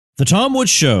The Tom Woods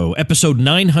Show, episode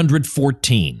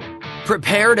 914.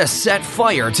 Prepare to set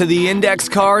fire to the index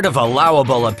card of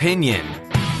allowable opinion.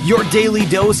 Your daily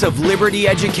dose of liberty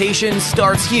education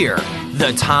starts here.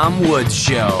 The Tom Woods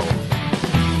Show.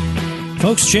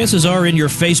 Folks, chances are in your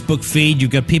Facebook feed, you've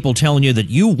got people telling you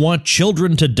that you want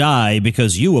children to die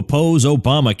because you oppose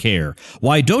Obamacare.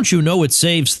 Why, don't you know it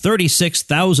saves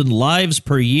 36,000 lives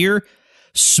per year?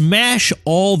 Smash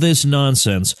all this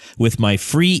nonsense with my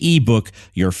free ebook,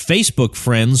 Your Facebook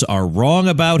Friends Are Wrong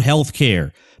About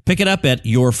Healthcare. Pick it up at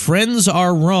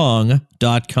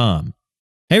yourfriendsarewrong.com.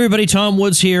 Hey everybody, Tom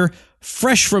Woods here,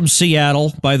 fresh from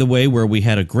Seattle, by the way, where we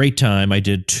had a great time. I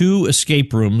did 2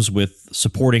 escape rooms with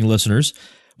supporting listeners.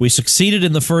 We succeeded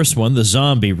in the first one, the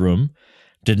zombie room.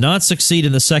 Did not succeed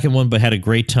in the second one, but had a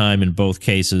great time in both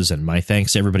cases, and my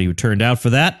thanks to everybody who turned out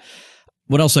for that.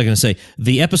 What else was I going to say?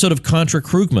 The episode of Contra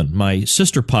Krugman, my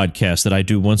sister podcast that I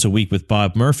do once a week with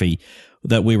Bob Murphy,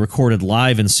 that we recorded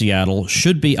live in Seattle,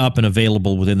 should be up and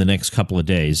available within the next couple of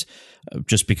days,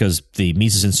 just because the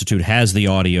Mises Institute has the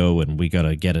audio and we got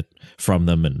to get it from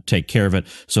them and take care of it.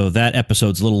 So that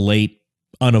episode's a little late,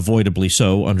 unavoidably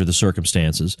so under the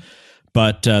circumstances.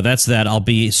 But that's that. I'll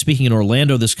be speaking in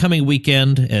Orlando this coming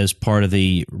weekend as part of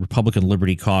the Republican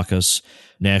Liberty Caucus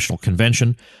National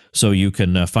Convention. So you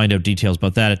can find out details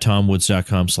about that at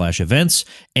tomwoods.com/events.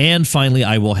 And finally,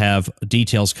 I will have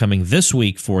details coming this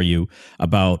week for you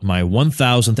about my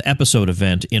 1,000th episode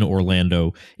event in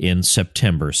Orlando in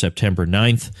September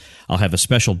 9th. I'll have a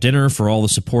special dinner for all the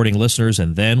supporting listeners,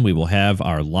 and then we will have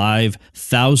our live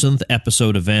 1,000th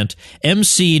episode event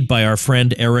emceed by our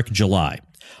friend Eric July.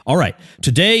 All right,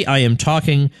 today I am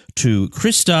talking to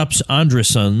Kristaps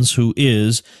Andrēsons, who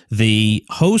is the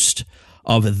host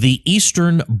of The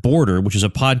Eastern Border, which is a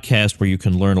podcast where you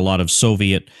can learn a lot of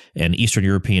Soviet and Eastern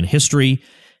European history.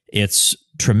 It's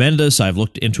tremendous. I've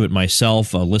looked into it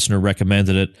myself. A listener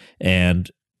recommended it, and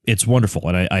it's wonderful,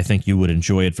 and I think you would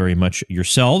enjoy it very much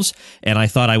yourselves. And I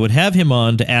thought I would have him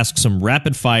on to ask some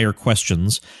rapid-fire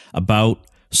questions about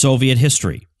Soviet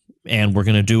history. And we're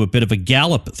going to do a bit of a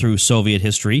gallop through Soviet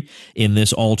history in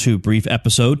this all-too-brief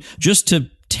episode, just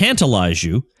to tantalize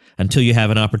you until you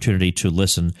have an opportunity to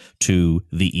listen to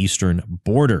The Eastern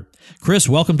Border. Chris,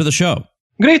 welcome to the show.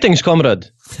 Greetings,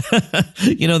 comrade.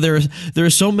 You know, there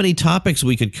are so many topics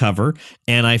we could cover,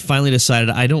 and I finally decided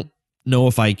I don't know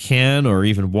if I can or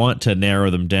even want to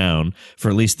narrow them down for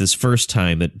at least this first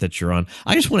time that you're on.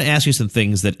 I just want to ask you some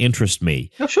things that interest me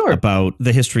about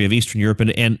the history of Eastern Europe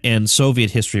and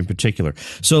Soviet history in particular.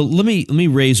 So let me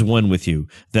raise one with you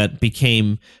that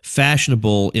became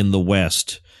fashionable in the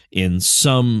West in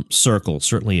some circles,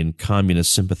 certainly in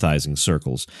communist sympathizing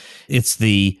circles. It's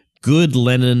the good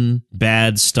Lenin,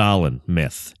 bad Stalin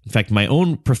myth. In fact, my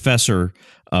own professor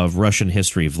of Russian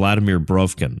history, Vladimir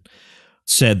Brovkin,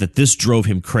 said that this drove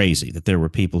him crazy, that there were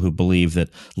people who believed that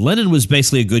Lenin was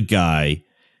basically a good guy,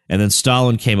 and then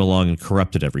Stalin came along and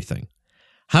corrupted everything.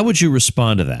 How would you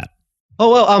respond to that? Oh,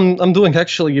 well, I'm doing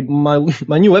actually,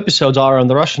 my new episodes are on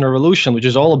the Russian Revolution, which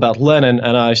is all about Lenin,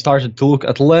 and I started to look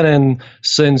at Lenin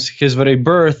since his very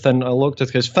birth, and I looked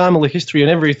at his family history and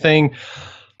everything.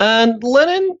 And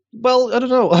Lenin, well, I don't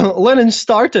know, Lenin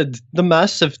started the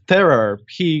massive terror.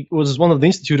 He was one of the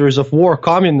institutors of war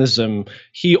communism.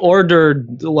 He ordered,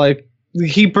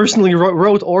 he personally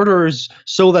wrote orders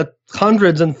so that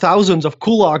hundreds and thousands of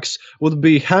kulaks would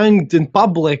be hanged in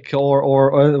public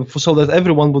or so that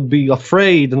everyone would be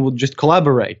afraid and would just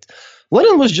collaborate.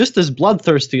 Lenin was just as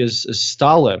bloodthirsty as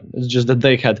Stalin. It's just that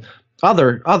they had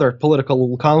other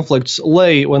political conflicts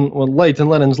late in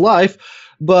Lenin's life.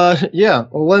 But yeah,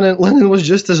 Lenin was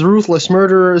just as ruthless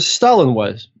murderer as Stalin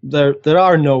was. There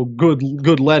are no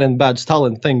good Lenin, bad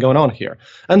Stalin thing going on here.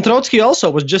 And Trotsky also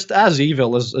was just as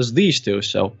evil as these two.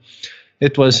 So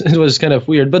it was kind of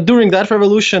weird. But during that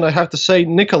revolution, I have to say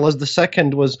Nicholas II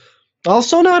was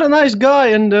also not a nice guy.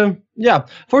 And yeah,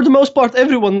 for the most part,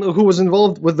 everyone who was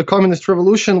involved with the communist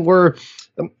revolution were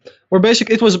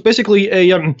basic. It was basically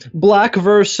a black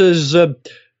versus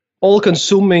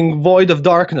all-consuming void of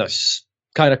darkness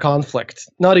kind of conflict,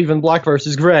 not even black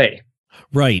versus gray.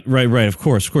 Right. Of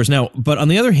course. Now, but on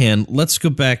the other hand, let's go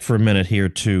back for a minute here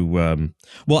to,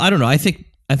 well, I don't know. I think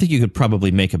you could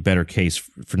probably make a better case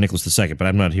for Nicholas II, but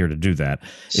I'm not here to do that.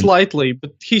 Slightly,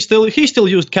 but he still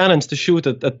used cannons to shoot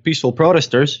at peaceful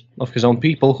protesters of his own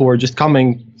people who were just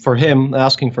coming for him,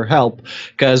 asking for help,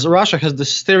 because Russia has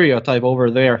this stereotype over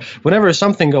there. Whenever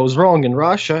something goes wrong in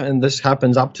Russia, and this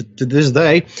happens up to this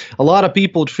day, a lot of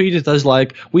people treat it as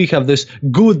like we have this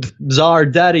good Tsar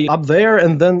daddy up there,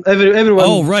 and then everyone.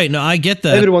 Oh, right. No, I get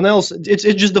that. Everyone else, it's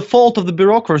just the fault of the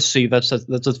bureaucracy that's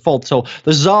at fault. So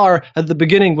the Tsar at the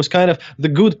beginning was kind of the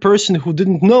good person who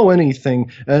didn't know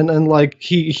anything, and like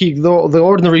the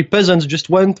ordinary peasants just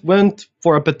went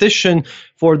for a petition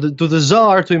to the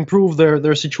Tsar to improve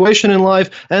their situation in life,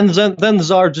 and then the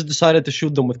Tsar just decided to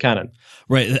shoot them with cannon.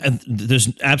 Right. And there's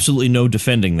absolutely no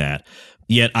defending that.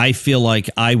 Yet I feel like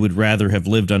I would rather have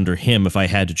lived under him if I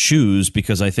had to choose,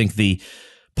 because I think the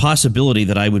possibility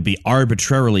that I would be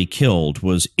arbitrarily killed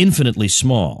was infinitely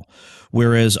small.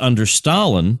 Whereas under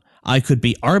Stalin, I could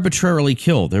be arbitrarily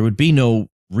killed. There would be no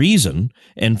reason.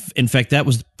 And in fact, that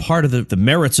was part of the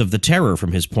merits of the terror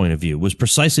from his point of view, was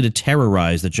precisely to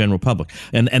terrorize the general public.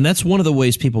 And that's one of the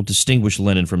ways people distinguish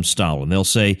Lenin from Stalin. They'll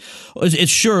say,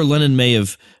 it's sure Lenin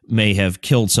may have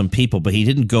killed some people, but he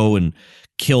didn't go and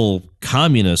kill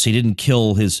communists. He didn't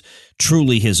kill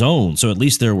truly his own. So at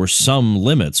least there were some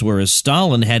limits, whereas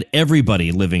Stalin had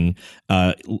everybody living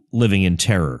in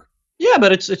terror. Yeah,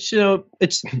 but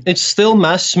it's still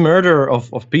mass murder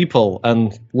of people,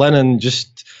 and Lenin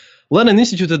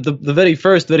instituted the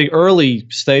very early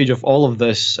stage of all of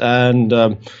this, and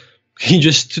he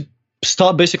just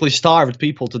basically starved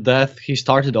people to death. He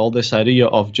started all this idea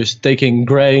of just taking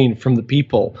grain from the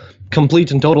people,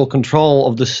 complete and total control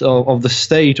of the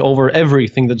state over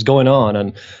everything that's going on,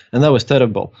 and that was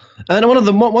terrible. And one of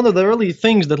the early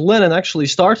things that Lenin actually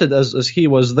started as he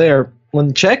was there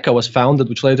when Cheka was founded,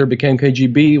 which later became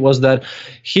KGB, was that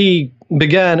he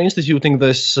began instituting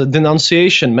this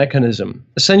denunciation mechanism.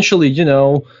 Essentially,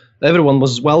 everyone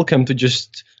was welcome to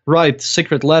just write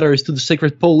secret letters to the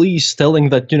secret police telling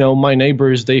that, my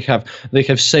neighbors, they have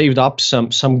saved up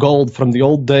some gold from the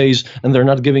old days and they're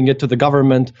not giving it to the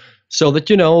government, so that,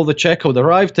 the Cheka would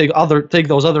arrive, take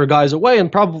those other guys away,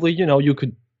 and probably, you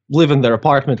could live in their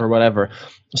apartment or whatever.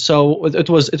 So it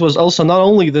was also not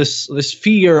only this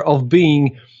fear of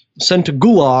being sent to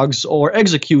gulags or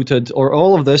executed or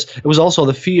all of this, it was also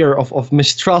the fear of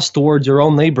mistrust towards your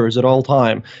own neighbors at all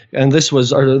time. And this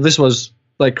was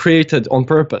like created on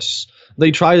purpose.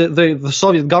 The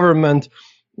Soviet government,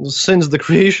 since the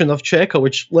creation of Cheka,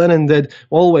 which Lenin did,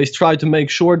 always tried to make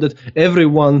sure that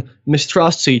everyone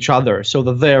mistrusts each other, so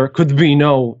that there could be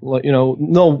no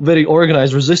very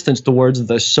organized resistance towards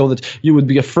this, so that you would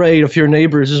be afraid of your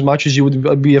neighbors as much as you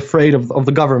would be afraid of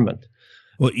the government.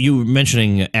 Well, you were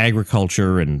mentioning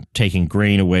agriculture and taking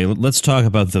grain away. Let's talk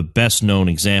about the best-known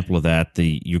example of that,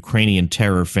 the Ukrainian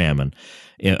terror famine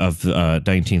of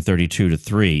 1932 to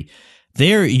 3.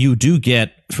 There you do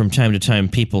get, from time to time,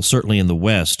 people, certainly in the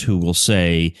West, who will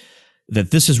say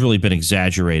that this has really been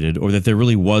exaggerated, or that there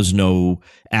really was no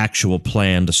actual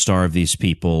plan to starve these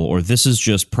people, or this is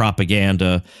just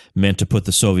propaganda meant to put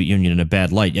the Soviet Union in a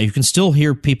bad light. You can still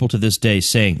hear people to this day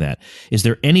saying that. Is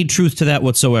there any truth to that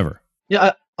whatsoever?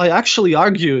 Yeah, I actually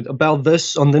argued about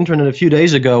this on the internet a few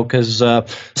days ago, because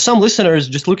some listeners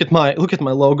just look at my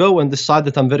logo and decide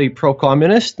that I'm very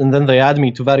pro-communist, and then they add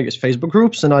me to various Facebook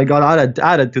groups, and I got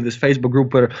added to this Facebook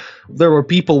group where there were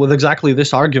people with exactly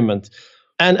this argument.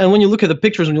 And when you look at the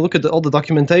pictures, when you look at all the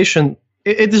documentation,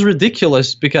 it is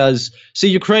ridiculous, because see,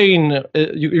 Ukraine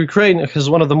has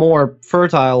one of the more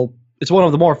fertile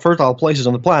places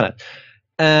on the planet,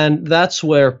 and that's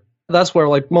where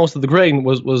like most of the grain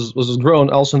was grown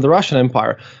also in the Russian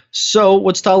Empire. So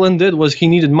what Stalin did was he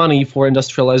needed money for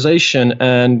industrialization,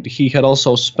 and he had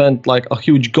also spent like a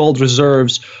huge gold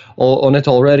reserves on it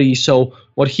already. So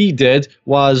what he did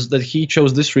was that he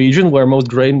chose this region where most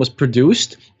grain was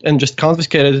produced and just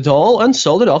confiscated it all and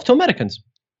sold it off to Americans.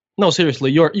 No,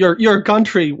 seriously, your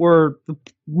country were the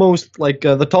most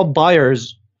the top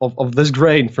buyers of this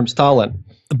grain from Stalin.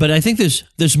 But I think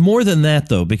there's more than that,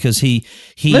 though, because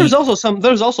there's also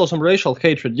some racial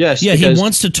hatred. Yes. Yeah, he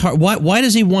wants to why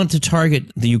does he want to target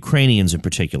the Ukrainians in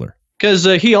particular? Because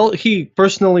he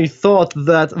personally thought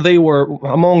that they were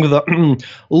among the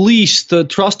least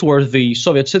trustworthy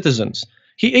Soviet citizens.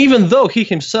 Even though he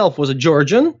himself was a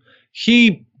Georgian,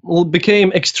 he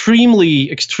became extremely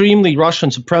Russian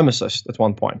supremacist at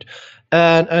one point.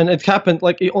 And it happened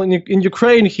like in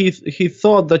Ukraine. He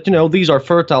thought that these are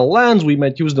fertile lands, we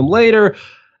might use them later,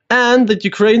 and that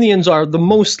Ukrainians are the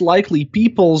most likely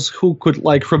peoples who could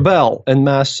rebel en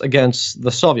masse against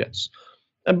the Soviets.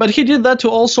 But he did that to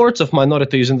all sorts of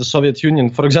minorities in the Soviet Union.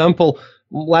 For example,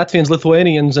 Latvians,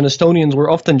 Lithuanians, and Estonians were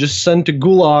often just sent to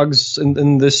gulags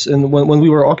when we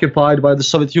were occupied by the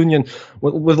Soviet Union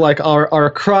with our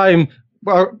crime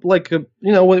like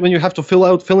when you have to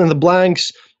fill in the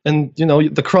blanks, and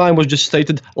the crime was just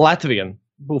stated Latvian.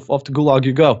 Poof, off to Gulag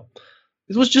you go.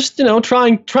 It was just,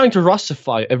 trying to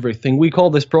Russify everything. We call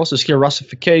this process here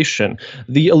Russification,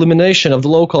 the elimination of the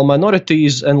local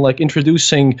minorities, and like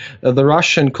introducing the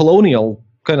Russian colonial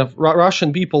kind of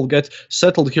Russian people get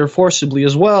settled here forcibly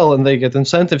as well, and they get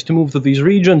incentives to move to these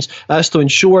regions as to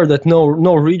ensure that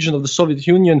no region of the Soviet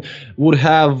Union would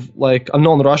have like a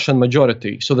non-Russian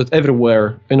majority, so that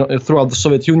everywhere throughout the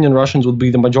Soviet Union, Russians would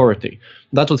be the majority.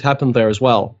 That's what happened there as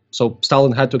well. So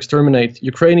Stalin had to exterminate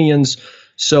Ukrainians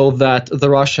so that the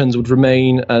Russians would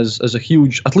remain as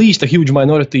at least a huge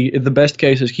minority. In the best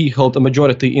cases, he held a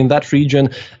majority in that region,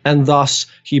 and thus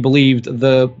he believed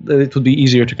that it would be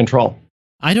easier to control.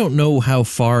 I don't know how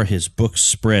far his books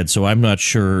spread, so I'm not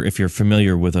sure if you're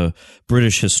familiar with a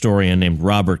British historian named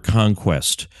Robert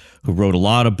Conquest, who wrote a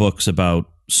lot of books about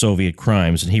Soviet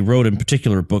crimes, and he wrote in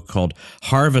particular a book called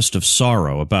Harvest of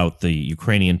Sorrow about the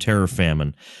Ukrainian terror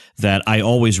famine that I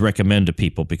always recommend to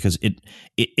people, because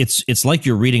it's like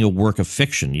you're reading a work of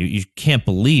fiction. You can't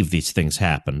believe these things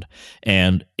happened,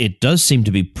 and it does seem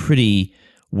to be pretty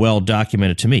well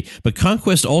documented to me. But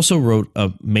Conquest also wrote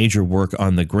a major work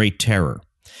on the Great Terror,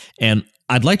 and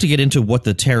I'd like to get into what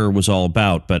the terror was all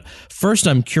about, but first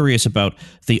I'm curious about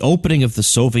the opening of the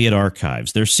Soviet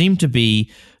archives. There seem to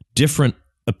be different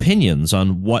opinions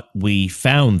on what we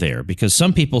found there, because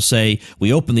some people say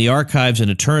we opened the archives and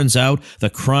it turns out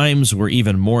the crimes were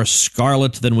even more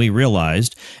scarlet than we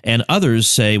realized, and others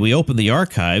say we opened the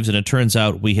archives and it turns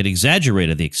out we had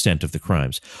exaggerated the extent of the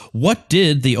crimes. What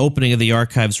did the opening of the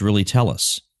archives really tell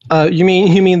us? You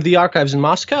mean the archives in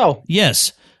Moscow?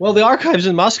 Yes. Well, the archives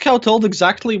in Moscow told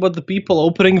exactly what the people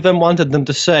opening them wanted them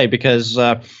to say, because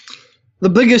the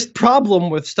biggest problem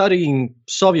with studying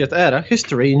Soviet era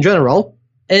history in general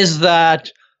is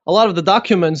that a lot of the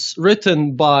documents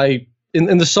written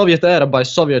in the Soviet era by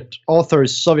Soviet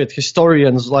authors, Soviet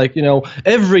historians, like,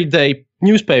 everyday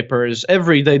newspapers,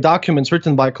 everyday documents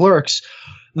written by clerks,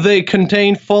 they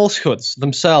contain falsehoods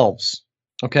themselves,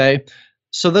 okay?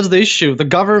 So that's the issue. The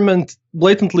government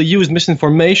blatantly used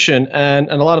misinformation, and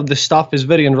a lot of this stuff is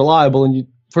very unreliable. And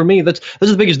for me, that's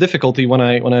the biggest difficulty when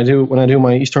I do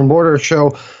my Eastern Border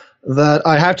show, that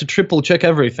I have to triple check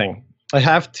everything. I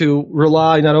have to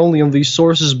rely not only on these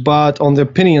sources, but on the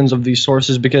opinions of these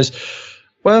sources, because,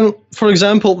 well, for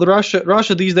example,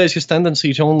 Russia these days has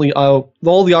tendency to only,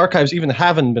 all the archives even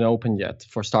haven't been opened yet,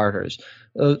 for starters.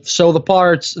 So the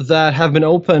parts that have been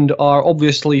opened are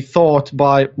obviously thought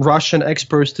by Russian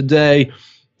experts today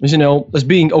as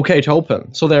being okay to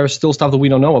open. So there's still stuff that we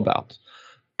don't know about.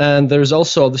 And there's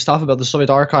also the stuff about the Soviet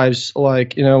archives,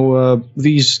 like,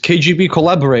 these KGB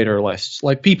collaborator lists,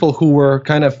 like people who were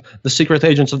kind of the secret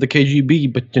agents of the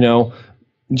KGB, but,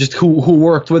 just who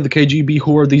worked with the KGB,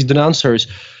 who were these denouncers.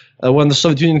 When the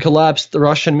Soviet Union collapsed, the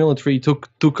Russian military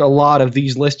took a lot of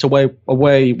these lists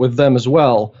away with them as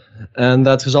well. And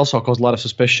that has also caused a lot of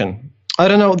suspicion. I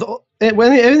don't know,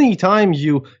 any time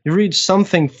you read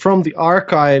something from the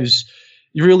archives,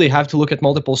 you really have to look at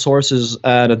multiple sources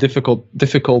and a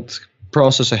difficult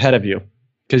process ahead of you,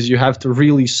 because you have to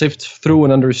really sift through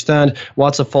and understand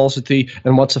what's a falsity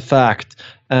and what's a fact,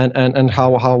 and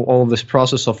how all of this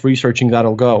process of researching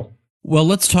that'll go. Well,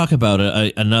 let's talk about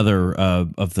another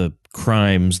of the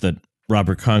crimes that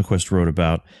Robert Conquest wrote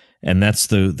about, and that's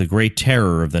the Great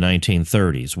Terror of the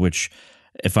 1930s, which,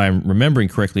 if I'm remembering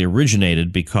correctly,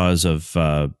 originated because of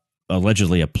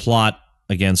allegedly a plot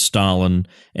against Stalin,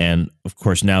 and of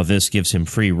course now this gives him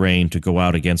free rein to go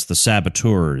out against the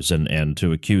saboteurs and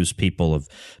to accuse people of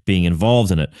being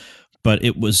involved in it. But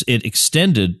it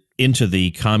extended into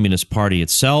the Communist Party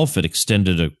itself. It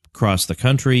extended across the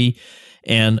country,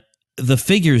 and the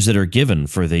figures that are given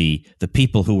for the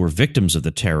people who were victims of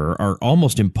the terror are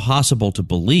almost impossible to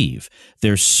believe.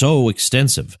 They're so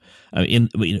extensive,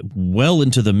 well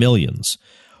into the millions.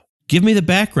 Give me the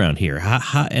background here,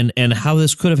 and how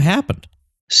this could have happened.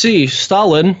 See,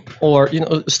 Stalin,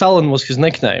 Stalin was his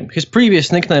nickname. His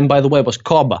previous nickname, by the way, was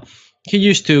Koba. He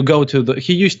used to go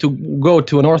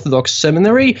to an Orthodox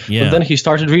seminary, but then he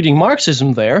started reading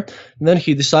Marxism there. And then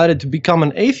he decided to become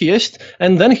an atheist,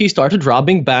 and then he started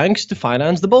robbing banks to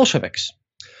finance the Bolsheviks.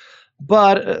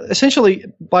 But essentially,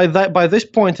 by this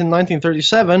point in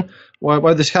 1937,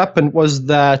 why this happened was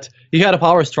that he had a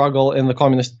power struggle in the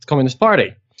Communist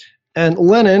Party, and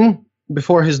Lenin,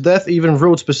 before his death, even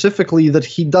wrote specifically that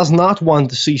he does not want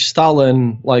to see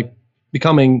Stalin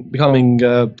becoming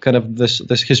kind of this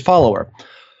his follower.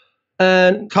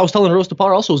 And how Stalin rose to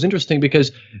power also was interesting,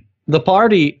 because the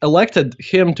party elected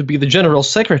him to be the general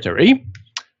secretary,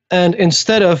 and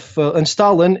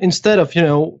Stalin, instead of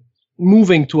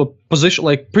moving to a position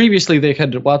like previously they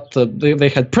had they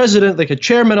had president, they had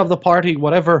chairman of the party,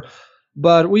 whatever.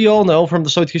 But we all know from the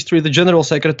Soviet history the general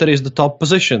secretary is the top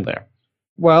position there.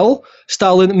 Well,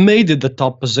 Stalin made it the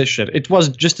top position. It was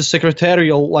just a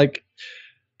secretarial, like,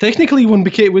 technically when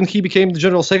he became the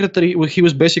general secretary, he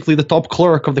was basically the top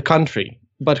clerk of the country,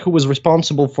 but who was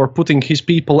responsible for putting his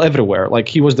people everywhere. Like,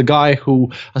 he was the guy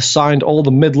who assigned all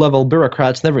the mid-level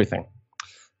bureaucrats and everything.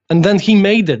 And then he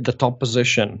made it the top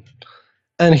position.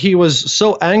 And he was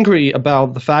so angry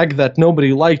about the fact that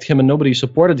nobody liked him and nobody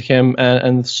supported him,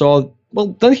 and so,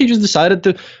 well, then he just decided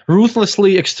to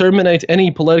ruthlessly exterminate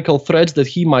any political threats that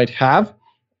he might have,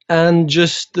 and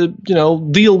just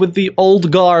deal with the old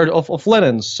guard of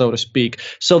Lenin's, so to speak,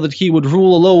 so that he would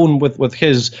rule alone with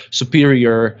his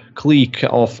superior clique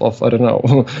of I don't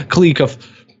know, clique of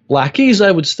lackeys,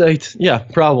 I would state. Yeah,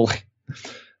 probably.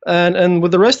 And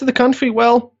with the rest of the country,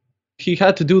 well, he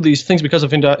had to do these things because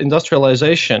of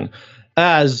industrialization.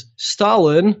 As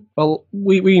Stalin, well,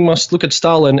 we must look at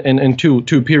Stalin in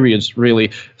two periods,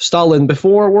 really. Stalin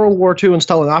before World War II and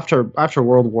Stalin after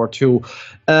World War II.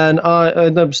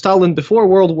 And Stalin before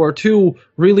World War II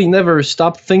really never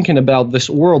stopped thinking about this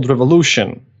world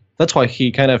revolution. That's why he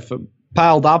kind of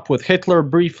piled up with Hitler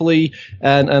briefly,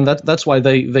 and that's why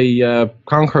they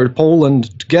conquered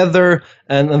Poland together,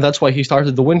 and that's why he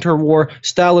started the Winter War.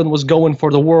 Stalin was going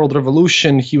for the world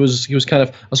revolution. He was kind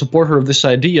of a supporter of this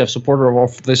idea, a supporter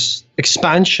of this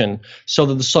expansion, so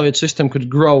that the Soviet system could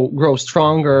grow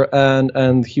stronger,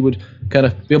 and he would kind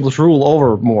of be able to rule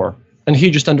over more. And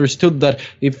he just understood that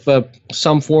if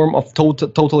some form of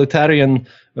totalitarian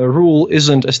rule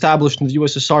isn't established in the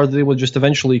USSR, they would just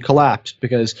eventually collapse,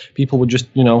 because people would just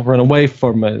run away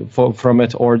from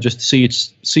it, or just see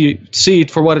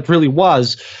it for what it really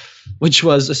was, which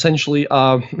was essentially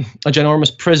a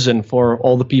ginormous prison for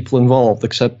all the people involved,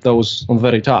 except those on the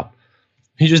very top.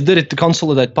 He just did it to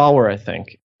consolidate power, I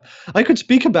think. I could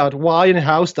speak about why and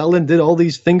how Stalin did all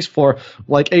these things for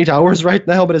like 8 hours right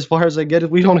now, but as far as I get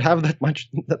it, we don't have that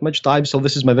much time, so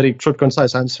this is my very short,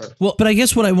 concise answer. Well, but I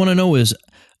guess what I want to know is,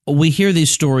 we hear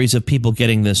these stories of people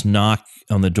getting this knock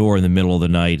on the door in the middle of the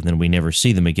night, and then we never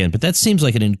see them again, but that seems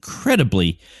like an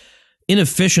incredibly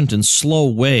inefficient and slow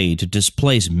way to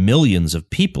displace millions of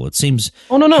people. It seems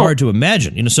hard to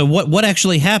imagine. So what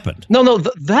actually happened? No,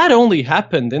 that only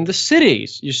happened in the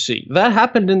cities, you see. That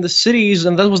happened in the cities,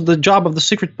 and that was the job of the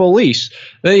secret police.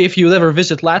 If you ever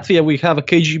visit Latvia, we have a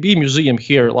KGB museum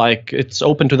here. Like, it's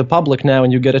open to the public now,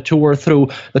 and you get a tour through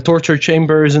the torture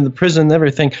chambers and the prison and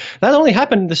everything. That only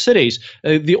happened in the cities.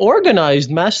 The organized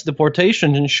mass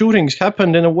deportations and shootings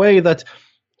happened in a way that,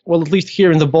 well, at least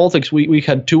here in the Baltics, we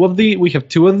have two of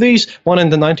these, one in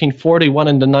the 1940, one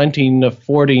in the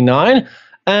 1949,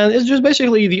 and it's just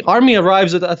basically the army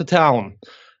arrives at the town,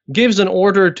 gives an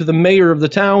order to the mayor of the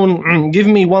town, give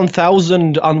me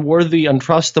 1,000 unworthy,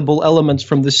 untrustable elements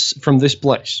from this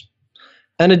place.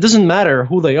 And it doesn't matter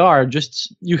who they are,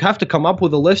 just you have to come up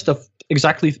with a list of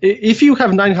exactly, if you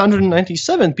have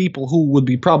 997 people who would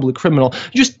be probably criminal,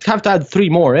 you just have to add 3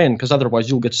 more in, because otherwise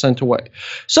you'll get sent away.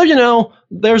 So,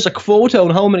 there's a quota on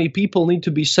how many people need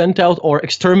to be sent out or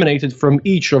exterminated from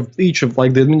each of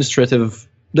like the administrative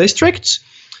districts.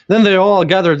 Then they're all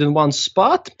gathered in one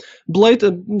spot,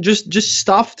 just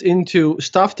stuffed into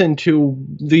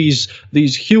these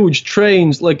huge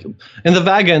trains, like in the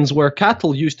wagons where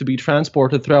cattle used to be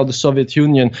transported throughout the Soviet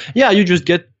Union. Yeah, you just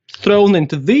get thrown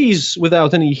into these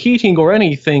without any heating or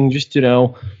anything. Just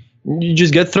you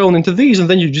just get thrown into these, and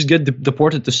then you just get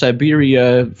deported to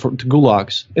Siberia to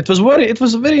gulags. It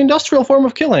was a very industrial form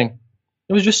of killing.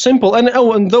 It was just simple.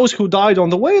 And those who died on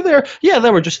the way there, yeah, they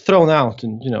were just thrown out,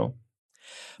 and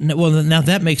Well, now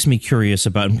that makes me curious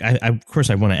about, of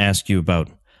course, I want to ask you about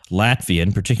Latvia,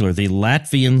 in particular. The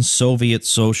Latvian Soviet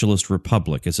Socialist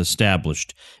Republic is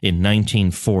established in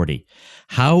 1940.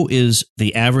 How is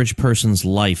the average person's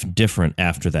life different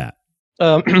after that?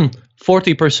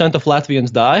 40% of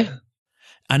Latvians die.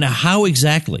 And how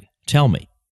exactly? Tell me.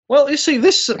 Well, you see,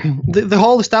 the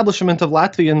whole establishment of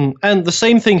Latvian, and the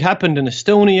same thing happened in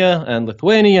Estonia and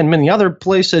Lithuania and many other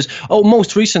places. Oh,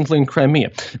 most recently in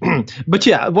Crimea. But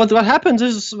yeah, what happens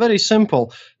is very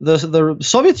simple. The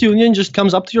Soviet Union just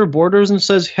comes up to your borders and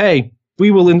says, hey,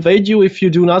 we will invade you if you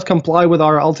do not comply with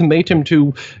our ultimatum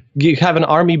to have an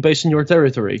army base in your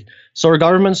territory. So our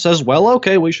government says, well,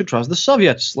 okay, we should trust the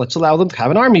Soviets. Let's allow them to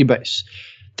have an army base.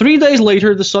 3 days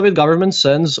later, the Soviet government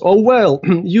sends, "Oh well,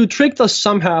 you tricked us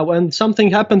somehow, and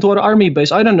something happened to our army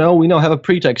base. I don't know. We now have a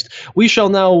pretext. We shall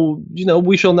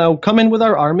now come in with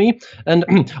our army and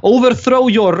overthrow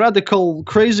your radical,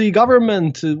 crazy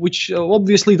government, which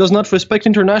obviously does not respect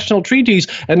international treaties,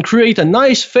 and create a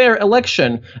nice, fair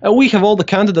election. We have all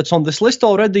the candidates on this list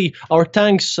already. Our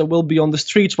tanks will be on the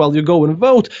streets while you go and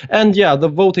vote. And yeah, the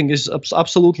voting is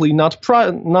absolutely not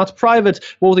private.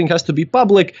 Voting has to be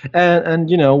public. And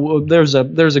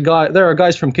there are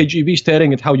guys from KGB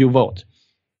staring at how you vote.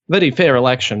 Very fair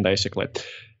election, basically."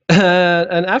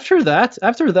 And after that,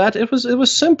 it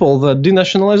was simple. The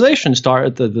denationalization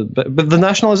started. The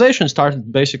nationalization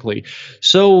started, basically.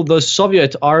 So the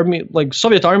Soviet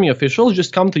army officials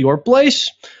just come to your place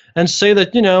and say that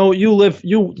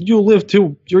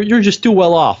you're just too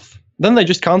well off. Then they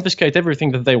just confiscate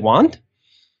everything that they want,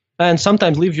 and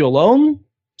sometimes leave you alone.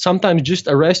 Sometimes just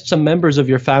arrest some members of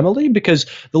your family, because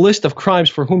the list of crimes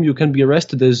for whom you can be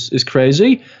arrested is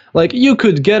crazy. Like, you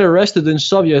could get arrested in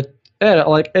Soviet era,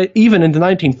 like even in the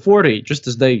 1940, just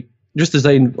as they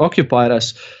occupied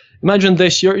us. Imagine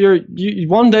this: you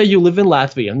one day you live in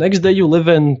Latvia, next day you live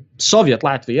in Soviet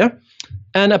Latvia,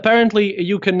 and apparently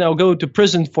you can now go to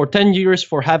prison for 10 years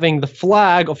for having the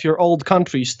flag of your old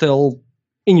country still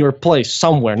in your place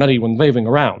somewhere, not even waving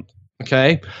around.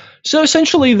 Okay. So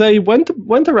essentially, they went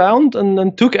around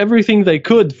and took everything they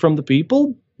could from the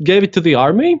people, gave it to the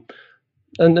army,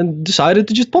 and decided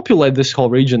to just populate this whole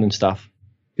region and stuff.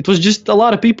 It was just a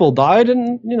lot of people died,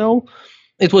 and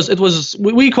it was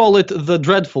we call it the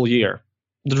dreadful year,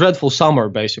 the dreadful summer.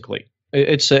 Basically,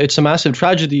 it's a massive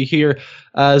tragedy here,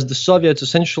 as the Soviets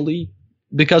essentially,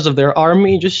 because of their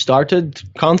army, just started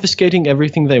confiscating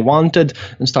everything they wanted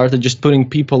and started just putting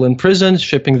people in prison,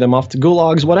 shipping them off to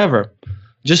gulags, whatever.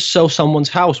 Just so someone's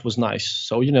house was nice.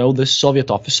 So, this Soviet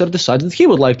officer decided that he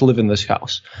would like to live in this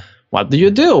house. What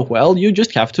do? Well, you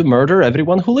just have to murder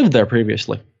everyone who lived there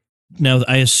previously. Now,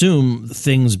 I assume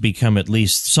things become at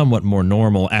least somewhat more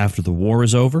normal after the war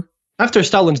is over? After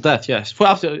Stalin's death, yes.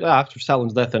 Well, after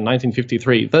Stalin's death in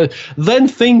 1953, then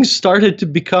things started to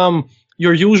become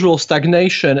your usual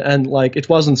stagnation, and it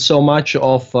wasn't so much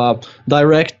of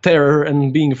direct terror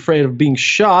and being afraid of being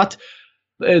shot.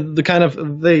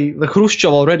 The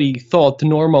Khrushchev already thought to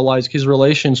normalize his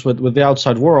relations with the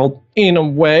outside world in a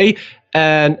way,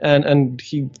 and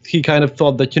he kind of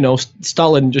thought that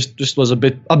Stalin just was a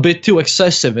bit too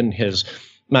excessive in his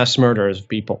mass murders of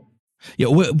people. Yeah,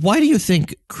 why do you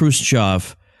think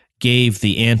Khrushchev gave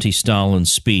the anti-Stalin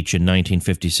speech in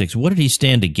 1956? What did he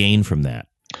stand to gain from that?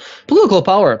 Political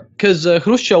power, because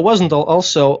Khrushchev wasn't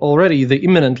also already the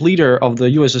imminent leader of the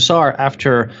USSR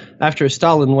after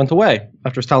Stalin went away,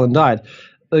 after Stalin died.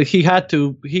 He had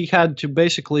to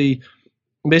basically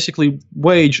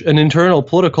wage an internal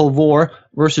political war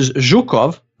versus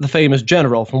Zhukov, the famous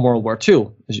general from World War II,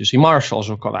 as you see, Marshal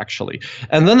Zhukov actually.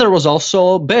 And then there was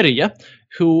also Beria,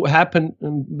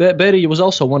 Beria was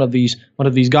also one of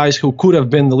these guys who could have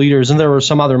been the leaders, and there were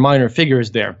some other minor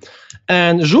figures there.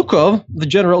 And Zhukov, the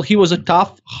general, he was a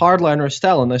tough hardliner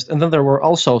Stalinist, and then there were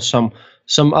also some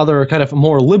other kind of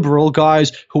more liberal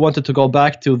guys who wanted to go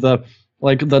back to the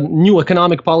new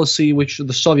economic policy which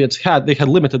the Soviets had. They had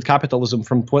limited capitalism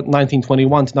from 1921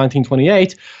 to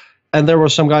 1928. And there were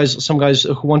some guys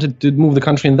who wanted to move the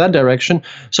country in that direction.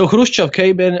 So Khrushchev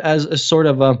came in as a sort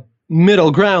of a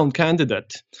middle ground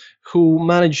candidate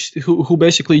who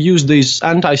basically used these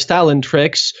anti-Stalin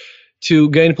tricks to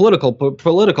gain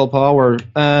political power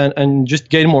and just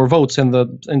gain more votes in the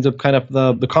kind of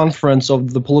the conference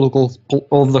of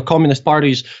the Communist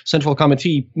Party's Central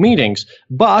Committee meetings.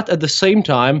 But at the same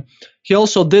time, he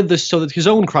also did this so that his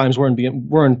own crimes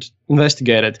weren't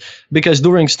investigated, because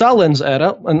during Stalin's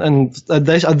era, and at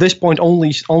this point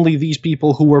only these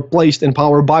people who were placed in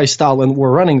power by Stalin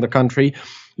were running the country.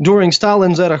 During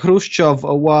Stalin's era, Khrushchev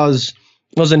was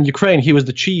in Ukraine. He was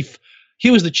the chief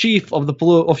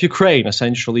of Ukraine,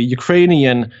 essentially,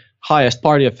 Ukrainian highest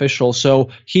party official. So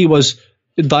he was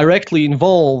directly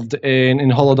involved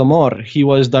in Holodomor. He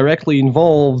was directly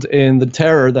involved in the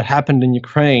terror that happened in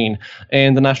Ukraine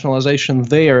and the nationalization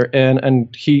there.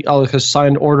 And he has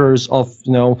signed orders of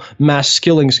mass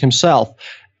killings himself.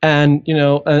 And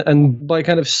and by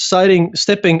kind of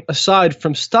stepping aside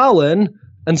from Stalin,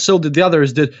 and so did the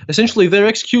others did. Essentially, their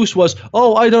excuse was,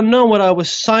 "Oh, I don't know what I was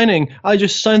signing. I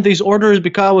just signed these orders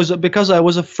because I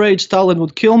was afraid Stalin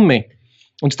would kill me,"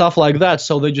 and stuff like that.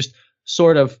 So they just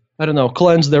sort of,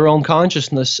 cleansed their own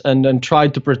consciousness and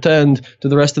tried to pretend to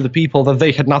the rest of the people that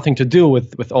they had nothing to do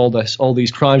with all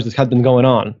these crimes that had been going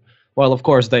on. While of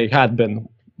course they had been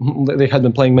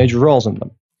playing major roles in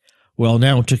them. Well,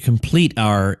 now to complete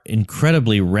our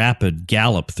incredibly rapid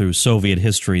gallop through Soviet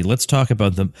history, let's talk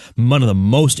about one of the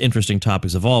most interesting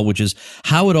topics of all, which is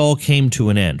how it all came to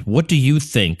an end. What do you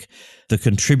think the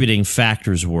contributing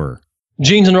factors were?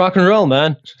 Genes and rock and roll,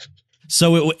 man.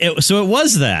 So it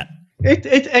was that.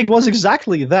 It was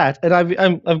exactly that, and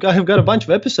I've got a bunch of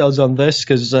episodes on this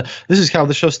because this is how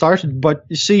the show started. But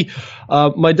you see,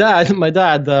 my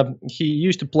dad, he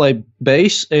used to play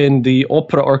bass in the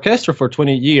opera orchestra for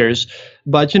 20 years.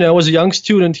 But as a young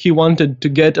student, he wanted to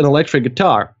get an electric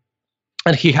guitar,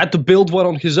 and he had to build one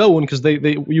on his own because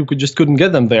you couldn't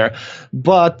get them there.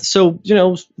 But so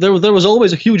there was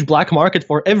always a huge black market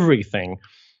for everything.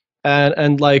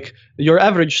 And like your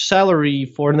average salary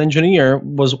for an engineer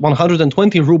was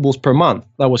 120 rubles per month.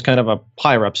 That was kind of a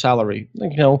higher up salary,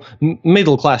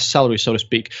 middle class salary, so to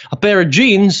speak. A pair of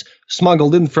jeans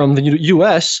smuggled in from the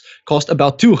US cost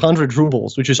about 200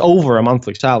 rubles, which is over a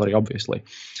monthly salary, obviously.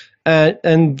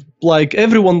 And like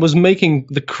everyone was making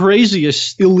the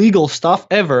craziest illegal stuff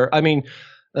ever. I mean,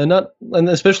 and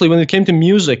especially when it came to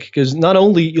music, because not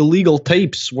only illegal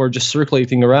tapes were just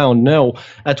circulating around. No,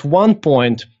 at one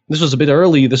point, this was a bit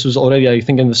early. This was already, I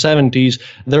think, in the 70s.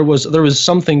 There was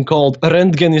something called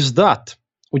rentgenizdat,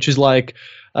 which is like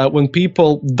when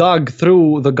people dug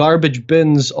through the garbage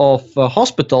bins of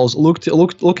hospitals,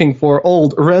 looking for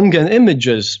old Röntgen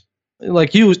images,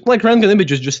 like Röntgen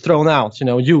images just thrown out,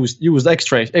 used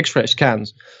X-ray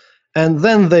scans. And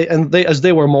then they as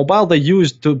they were mobile, they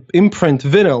used to imprint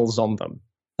vinyls on them,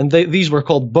 and these were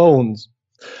called bones.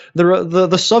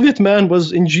 The Soviet man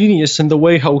was ingenious in the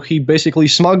way how he basically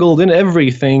smuggled in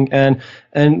everything, and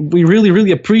we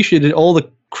really appreciated all the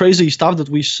crazy stuff that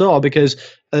we saw, because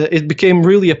it became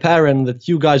really apparent that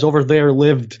you guys over there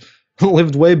lived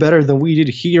way better than we did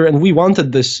here, and we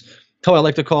wanted this. How I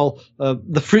like to call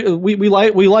the free. We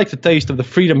like the taste of the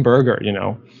freedom burger,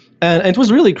 And it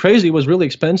was really crazy. It was really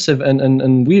expensive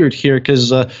and weird here,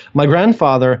 because my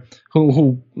grandfather,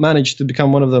 who managed to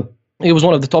become he was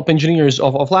one of the top engineers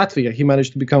of Latvia. He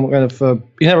managed to become kind of,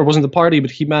 he never was in the party,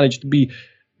 but he managed to be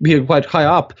quite high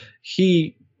up.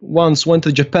 He once went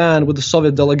to Japan with the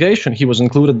Soviet delegation. He was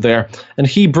included there. And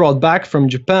he brought back from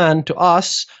Japan to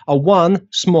us one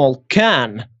small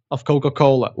can of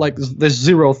Coca-Cola, like this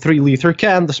 0.3-liter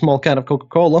can, the small can of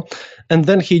Coca-Cola. And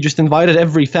then he just invited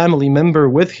every family member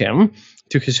with him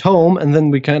to his home, and then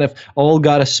we kind of all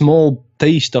got a small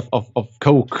taste of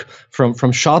Coke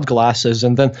from shot glasses,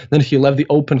 and then he left the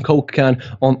open Coke can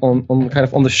on kind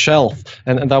of on the shelf,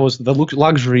 and that was the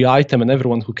luxury item, and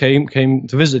everyone who came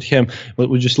to visit him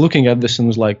was just looking at this and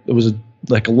was like, it was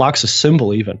like a Luxus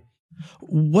symbol even.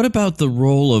 What about the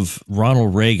role of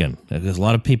Ronald Reagan? Because a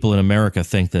lot of people in America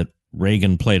think that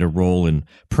Reagan played a role in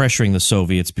pressuring the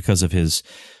Soviets because of his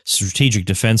strategic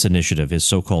defense initiative, his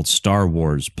so-called Star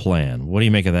Wars plan. What do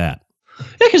you make of that?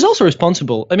 Yeah, he's also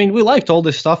responsible. I mean, we liked all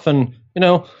this stuff, and,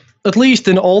 at least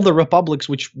in all the republics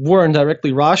which weren't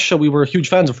directly Russia, we were huge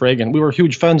fans of Reagan. We were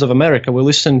huge fans of America. We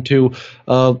listened to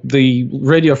the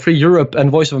Radio Free Europe and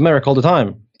Voice of America all the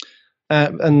time.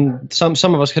 And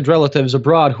some of us had relatives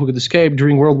abroad who had escaped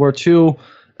during World War II,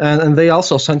 and they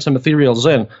also sent some materials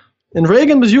in. And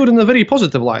Reagan was viewed in a very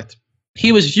positive light.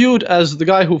 He was viewed as the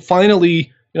guy who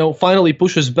finally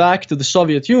pushes back to the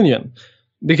Soviet Union,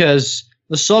 because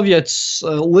the Soviets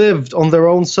lived on their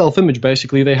own self-image,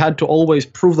 basically. They had to always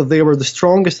prove that they were the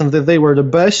strongest and that they were the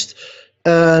best.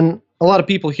 And a lot of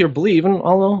people here believe, and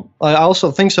I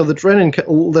also think so,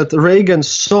 that Reagan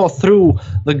saw through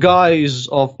the guise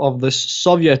of this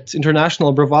Soviet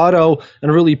international bravado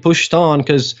and really pushed on,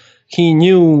 because he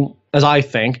knew, as I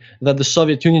think, that the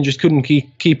Soviet Union just couldn't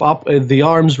keep up the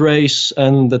arms race,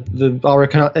 and that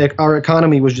our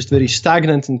economy was just very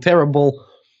stagnant and terrible.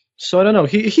 So I don't know.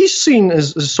 He's seen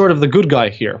as sort of the good guy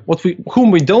here.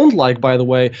 Whom we don't like, by the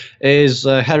way, is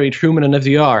Harry Truman and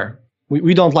FDR.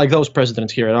 We don't like those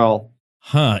presidents here at all.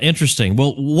 Huh, interesting.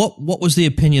 Well, what was the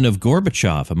opinion of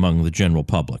Gorbachev among the general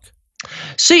public?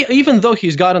 See, even though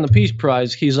he's gotten the Peace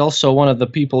Prize, he's also one of the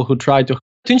people who tried to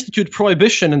institute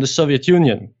prohibition in the Soviet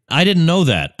Union. I didn't know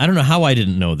that. I don't know how I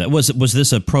didn't know that. Was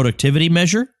this a productivity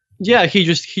measure? Yeah, he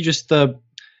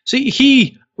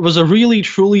was a really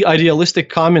truly idealistic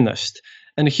communist,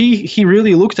 and he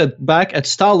really looked back at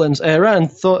Stalin's era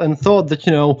and thought that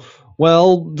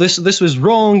this was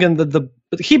wrong, and that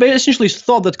he essentially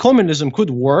thought that communism could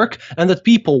work and that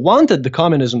people wanted the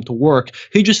communism to work.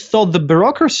 He just thought the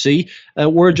bureaucracy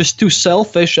were just too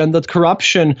selfish, and that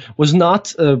corruption was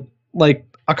not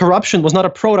corruption was not a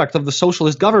product of the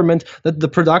socialist government, that the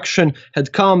production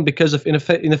had come because of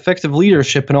ineffective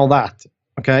leadership and all that.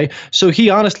 Okay, so he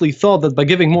honestly thought that by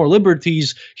giving more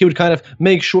liberties, he would kind of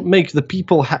make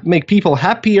people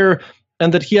happier,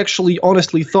 and that he actually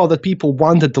honestly thought that people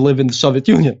wanted to live in the Soviet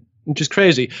Union, which is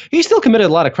crazy. He still committed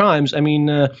a lot of crimes. I mean,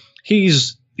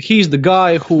 he's the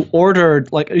guy who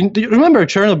ordered, like, do you remember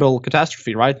Chernobyl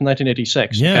catastrophe, right, in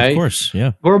 1986? Yeah, okay? Of course,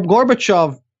 yeah.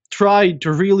 Gorbachev tried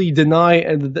to really deny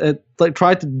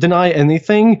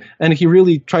anything, and he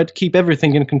really tried to keep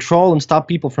everything in control and stop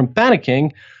people from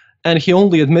panicking. And he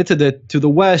only admitted it to the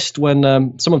West when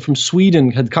someone from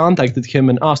Sweden had contacted him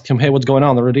and asked him, hey, what's going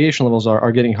on? The radiation levels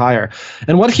are getting higher.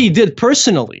 And what he did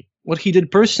personally,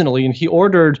 and he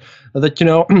ordered that,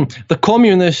 the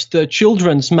communist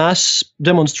children's mass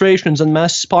demonstrations and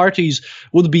mass parties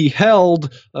would be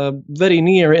held very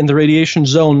near in the radiation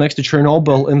zone next to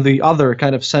Chernobyl and the other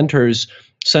kind of centers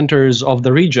of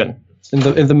the region.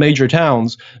 In the major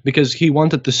towns, because he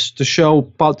wanted to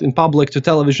show in public to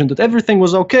television that everything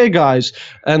was okay, guys.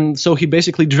 And so he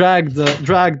basically dragged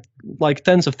like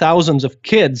tens of thousands of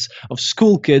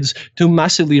school kids to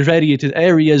massively radiated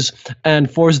areas and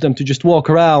forced them to just walk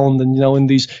around and, in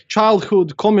these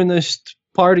childhood communist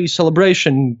party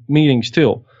celebration meetings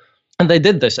too. And they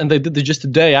did this, and they did it just a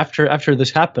day after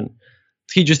this happened.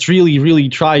 He just really, really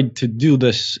tried to do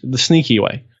this the sneaky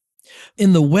way.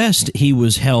 In the West, he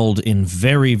was held in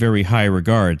very, very high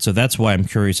regard. So that's why I'm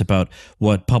curious about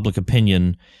what public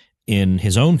opinion in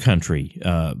his own country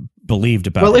believed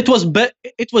about Well, it.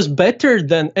 It was better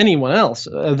than anyone else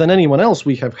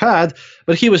we have had,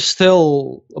 but he was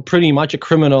still pretty much a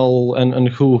criminal and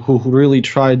who really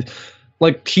tried.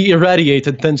 Like, he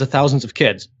irradiated tens of thousands of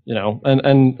kids,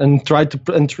 and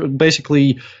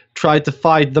basically tried to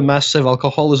fight the massive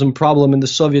alcoholism problem in the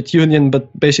Soviet Union.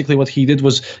 But basically what he did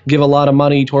was give a lot of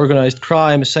money to organized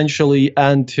crime, essentially,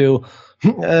 and to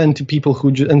people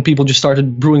people just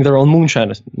started brewing their own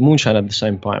moonshine at the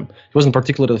same time. He wasn't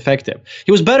particularly effective.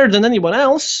 He was better than anyone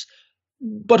else,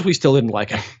 but we still didn't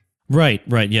like him. Right.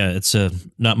 Yeah, it's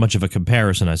not much of a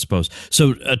comparison, I suppose.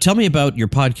 So tell me about your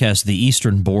podcast, The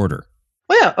Eastern Border.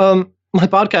 Well, yeah, my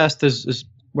podcast is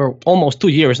we're almost 2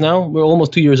 years now. We're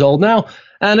almost 2 years old now,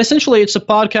 and essentially it's a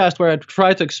podcast where I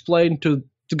try to explain to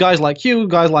guys like you,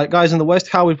 guys in the West,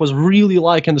 how it was really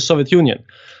like in the Soviet Union.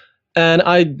 And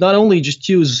I not only just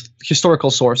use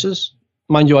historical sources,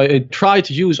 mind you, I try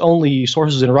to use only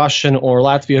sources in Russian or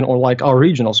Latvian or like our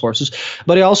regional sources,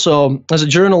 but I also, as a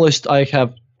journalist, I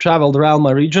have traveled around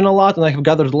my region a lot, and I have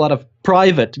gathered a lot of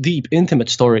private, deep, intimate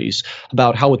stories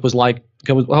about how it was like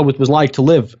to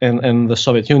live in the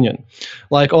Soviet Union.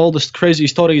 Like all these crazy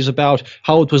stories about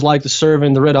how it was like to serve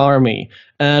in the Red Army.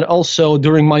 And also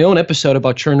during my own episode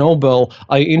about Chernobyl,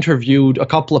 I interviewed a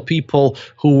couple of people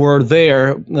who were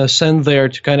there, sent there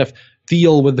to kind of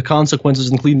deal with the consequences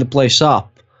and clean the place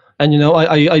up. And,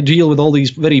 I deal with all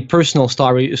these very personal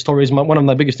stories. One of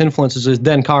my biggest influences is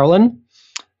Dan Carlin.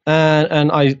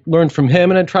 And I learned from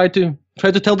him, and I tried to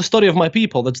tell the story of my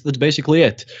people. That's basically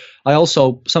it. I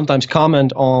also sometimes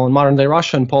comment on modern day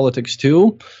Russian politics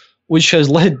too, which has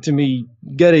led to me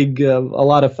getting a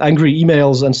lot of angry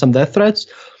emails and some death threats.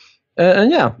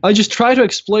 And yeah, I just try to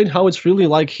explain how it's really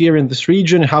like here in this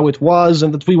region, how it was,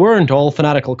 and that we weren't all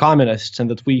fanatical communists, and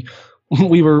that we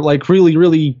were like really,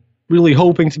 really, really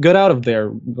hoping to get out of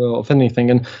there, if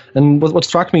anything. And what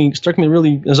struck me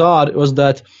really as odd was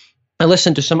that I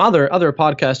listened to some other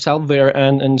podcasts out there,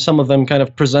 and some of them kind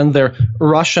of present their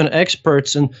Russian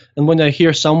experts. And when I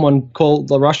hear someone called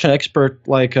the Russian expert,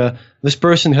 like this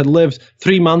person had lived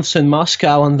 3 months in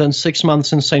Moscow and then 6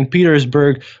 months in St.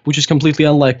 Petersburg, which is completely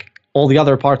unlike all the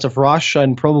other parts of Russia,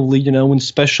 and probably, in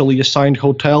specially assigned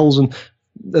hotels, and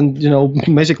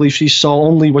basically she saw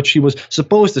only what she was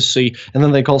supposed to see, and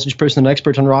then they call such person an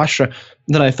expert on Russia.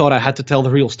 Then I thought I had to tell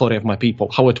the real story of my people,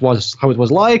 how it was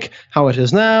like, how it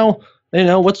is now,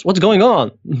 what's going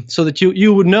on, so that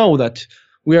you would know that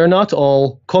we are not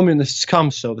all communist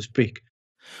scum, so to speak.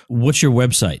 What's your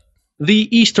website?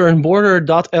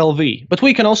 theeasternborder.lv. But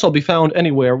we can also be found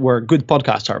anywhere where good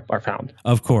podcasts are found.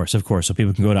 Of course. So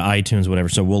people can go to iTunes, whatever.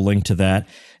 So we'll link to that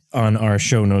on our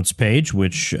show notes page,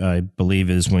 which I believe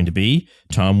is going to be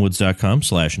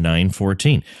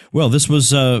tomwoods.com/914. Well, this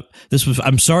was,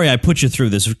 I'm sorry I put you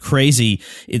through this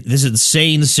this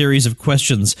insane series of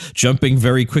questions, jumping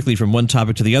very quickly from one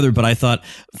topic to the other. But I thought,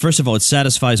 first of all, it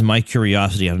satisfies my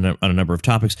curiosity on a number of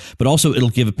topics, but also it'll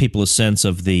give people a sense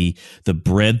of the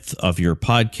breadth of your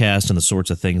podcast and the sorts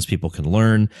of things people can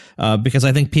learn, because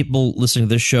I think people listening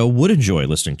to this show would enjoy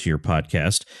listening to your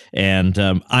podcast. And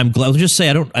I'm glad to just say,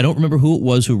 I don't remember who it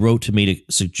was who wrote to me to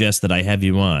suggest that I have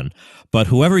you on, but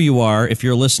whoever you are, if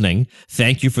you're listening,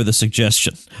 thank you for the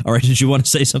suggestion. All right, did you want to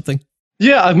say something?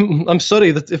 Yeah, I'm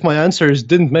sorry that if my answers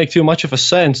didn't make too much of a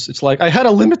sense. It's like I had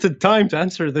a limited time to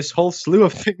answer this whole slew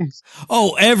of things.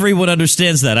 Oh, everyone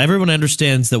understands that. Everyone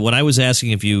understands that what I was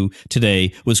asking of you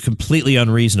today was completely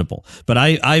unreasonable. But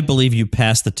I believe you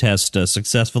passed the test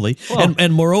successfully. Well,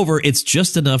 And moreover, it's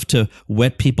just enough to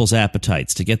whet people's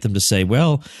appetites, to get them to say,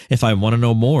 well, if I want to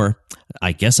know more,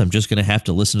 I guess I'm just going to have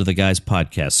to listen to the guy's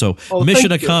podcast. So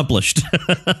mission accomplished.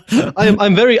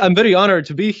 I'm very honored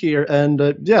to be here,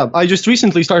 and yeah, I just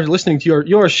recently started listening to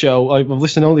your show. I've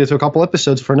listened only to a couple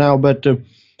episodes for now, but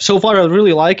so far I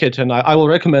really like it, and I will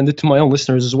recommend it to my own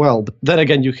listeners as well. But then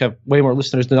again, you have way more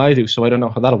listeners than I do, so I don't know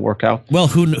how that'll work out. Well,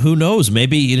 who knows?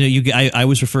 Maybe I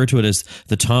always refer to it as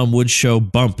the Tom Woods Show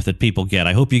bump that people get.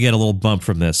 I hope you get a little bump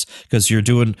from this because you're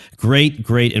doing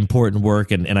great, important work,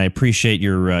 and I appreciate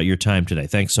your time today.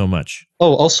 Thanks so much.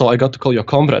 Oh, also, I got to call you a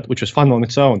comrade, which was fun on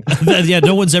its own. Yeah,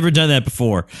 no one's ever done that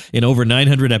before in over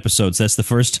 900 episodes. That's the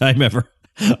first time ever.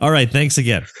 All right, thanks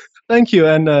again. Thank you,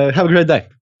 and have a great day.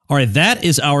 All right, that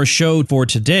is our show for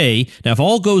today. Now, if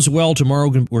all goes well, tomorrow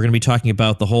we're going to be talking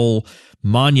about the whole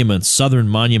monuments, Southern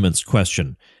monuments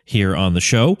question here on the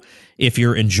show. If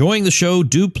you're enjoying the show,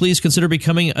 do please consider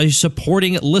becoming a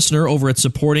supporting listener over at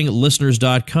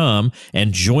supportinglisteners.com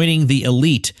and joining the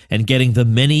elite and getting the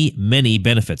many, many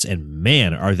benefits. And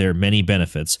man, are there many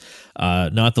benefits,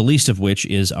 not the least of which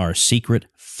is our secret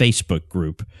Facebook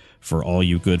group for all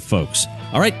you good folks.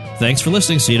 All right, thanks for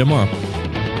listening. See you tomorrow.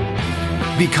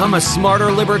 Become a smarter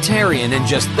libertarian in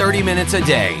just 30 minutes a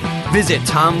day. Visit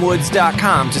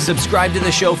TomWoods.com to subscribe to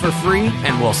the show for free,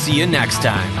 and we'll see you next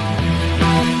time.